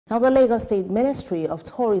Now, the Lagos State Ministry of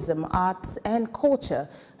Tourism, Arts and Culture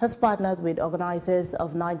has partnered with organizers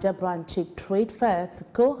of Niger Branch Trade Fair to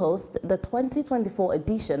co-host the 2024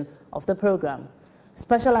 edition of the program.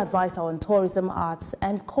 Special advisor on tourism, arts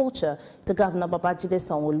and culture to Governor Babajide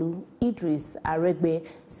Sanwo-Olu, Idris Aregbe,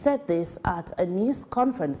 said this at a news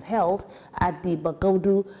conference held at the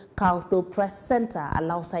Bagodu Kaltho Press Center,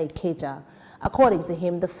 Alausa Ikeja. According to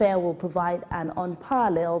him, the fair will provide an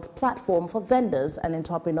unparalleled platform for vendors and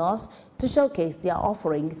entrepreneurs to showcase their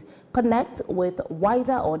offerings, connect with a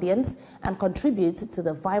wider audience, and contribute to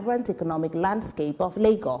the vibrant economic landscape of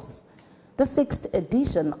Lagos. The 6th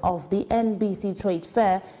edition of the NBC Trade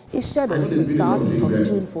Fair is scheduled to start from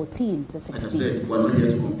June 14 to 16. Like I said, we're not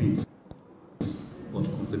here to compete, but to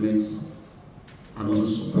complement and also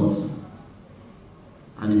support.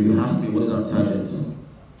 And if you ask me what is our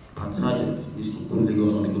target is to put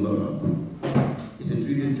Lagos on the global map. It's a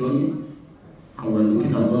 3-day journey, and we're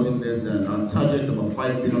looking at nothing less than our target of about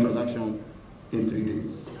 5 billion transactions in 3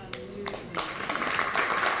 days.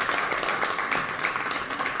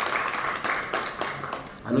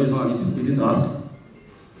 I know it's not easy to ask,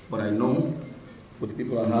 but I know with the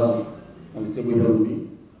people I have on the table here with me,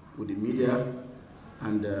 with the media,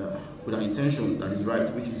 and with our intention that is right,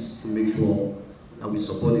 which is to make sure that we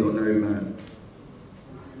support the ordinary man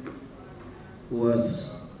who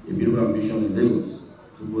has a beautiful ambition in Lagos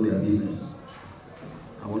to grow their business.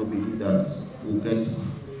 I want to believe that we'll get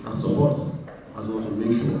our support as well to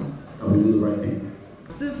make sure that we do the right thing.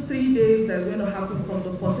 These 3 days that are going to happen from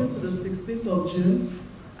the 14th to the 16th of June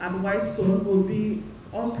at Whitestone will be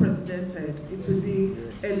unprecedented. It will be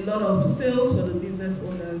a lot of sales for the business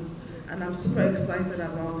owners, and I'm super excited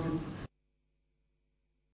about it.